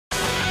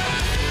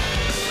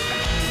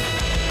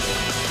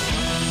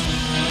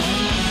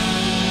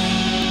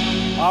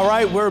All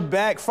right, we're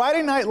back.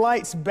 Friday Night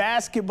Lights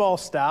basketball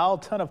style.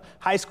 A ton of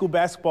high school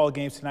basketball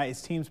games tonight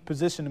as teams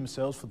position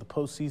themselves for the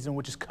postseason,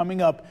 which is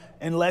coming up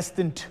in less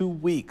than 2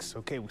 weeks.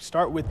 Okay, we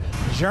start with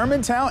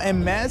Germantown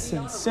and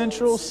Madison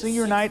Central,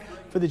 senior night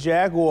for the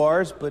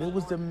Jaguars, but it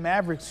was the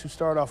Mavericks who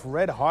start off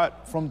red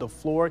hot from the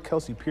floor.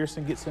 Kelsey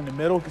Pearson gets in the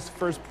middle, gets the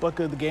first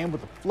bucket of the game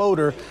with a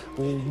floater.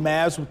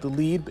 Mavs with the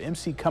lead, but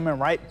MC coming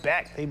right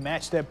back. They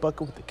match that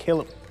bucket with the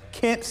Caleb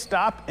Kent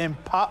stop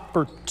and pop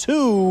for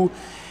two.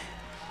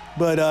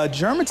 But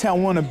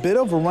Germantown won a bit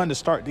of a run to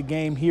start the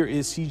game. Here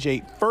is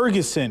C.J.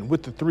 Ferguson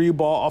with the three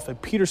ball off a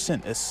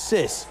Peterson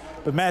assist.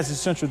 But Madison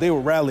Central, they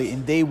would rally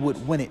and they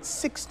would win it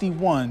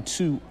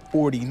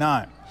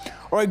 61-49.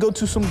 All right, go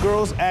to some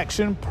girls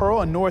action. Pearl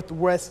and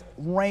Northwest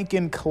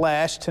Rankin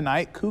clash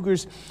tonight.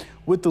 Cougars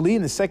with the lead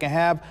in the second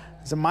half.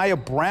 Zamaya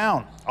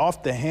Brown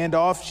off the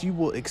handoff. She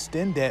will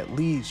extend that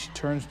lead. She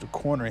turns the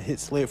corner and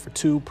hits late for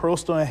two. Pearl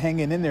still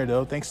hanging in there,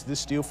 though, thanks to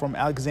this steal from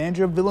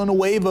Alexandria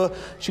Villanueva.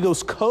 She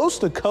goes coast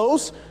to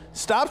coast,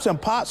 stops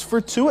and pops for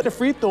two at the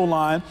free throw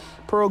line.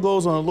 Pearl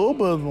goes on a little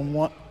bit of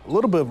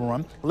a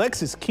run.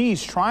 Alexis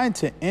Keys trying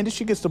to end it.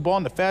 She gets the ball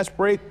in the fast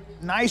break.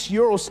 Nice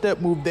Euro step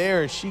move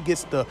there. She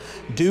gets the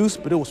deuce,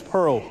 but it was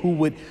Pearl who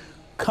would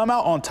come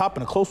out on top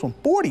in a close one,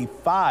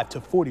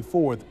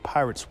 45-44. The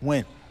Pirates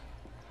win.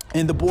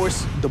 And the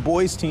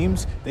boys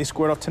teams, they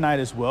scored off tonight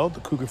as well.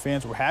 The Cougar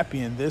fans were happy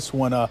in this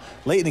one.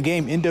 Late in the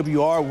game,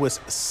 NWR was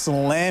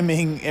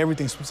slamming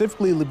everything,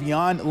 specifically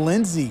LeVion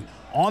Lindsay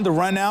on the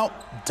run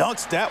out,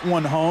 dunks that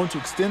one home to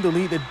extend the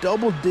lead to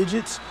double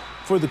digits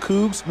for the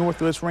Cougs.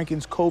 Northwest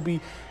Rankin's Kobe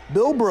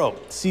Bilbro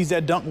sees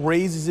that dunk,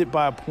 raises it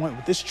by a point.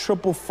 With this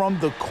triple from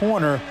the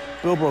corner,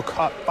 Bilbro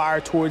caught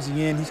fire towards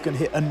the end. He's going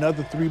to hit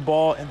another three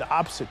ball in the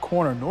opposite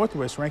corner.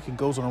 Northwest Rankin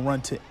goes on a run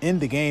to end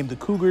the game. The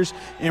Cougars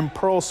and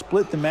Pearl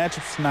split the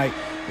matchups tonight.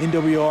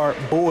 NWR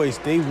boys,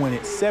 they win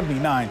it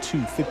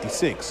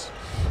 79-56.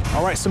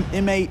 All right, some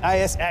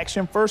MAIS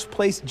action. First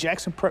place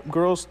Jackson Prep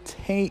Girls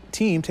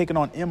team taking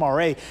on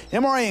MRA.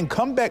 MRA in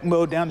comeback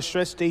mode down the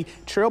stretch. They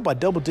trailed by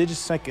double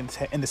digits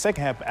in the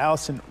second half.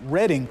 Allison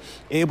Redding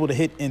able to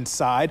hit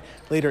inside.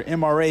 Later,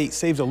 MRA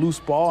saves a loose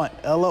ball, and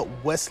Ella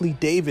Wesley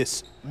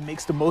Davis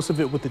makes the most of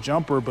it with the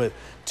jumper, but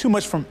too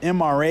much from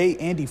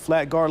MRA. Andy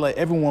Flatguard led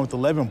everyone with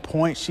 11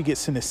 points. She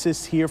gets an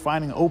assist here,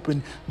 finding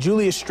open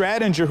Julia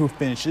Stradinger, who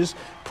finishes.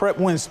 Prep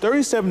wins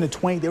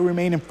 37-20. They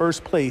remain in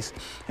first place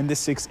in the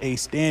 6A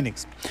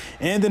standings.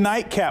 And the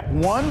nightcap,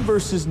 1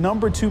 versus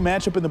number 2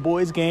 matchup in the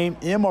boys game,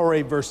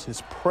 MRA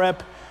versus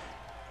Prep.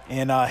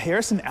 And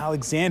Harrison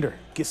Alexander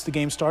gets the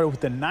game started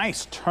with a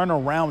nice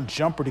turnaround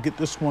jumper to get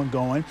this one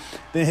going.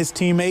 Then his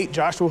teammate,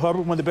 Joshua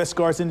Hubbard, one of the best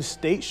guards in the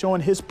state,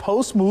 showing his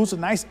post moves, a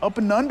nice up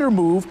and under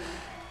move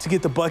to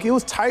get the bucket. It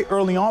was tight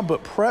early on,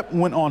 but Prep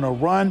went on a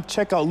run.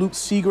 Check out Luke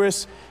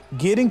Segrist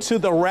getting to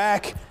the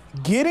rack,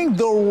 getting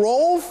the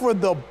roll for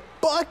the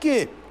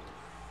bucket.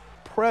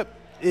 Prep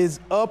is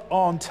up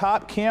on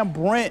top. Cam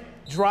Brent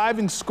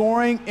driving,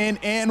 scoring, and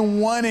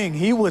winning.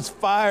 He was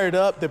fired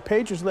up. The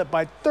Patriots led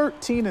by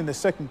 13 in the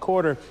second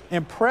quarter,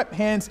 and Prep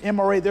hands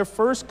MRA their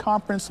first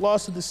conference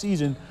loss of the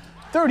season,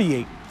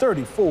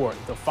 38-34,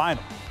 the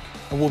final.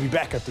 And we'll be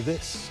back after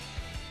this.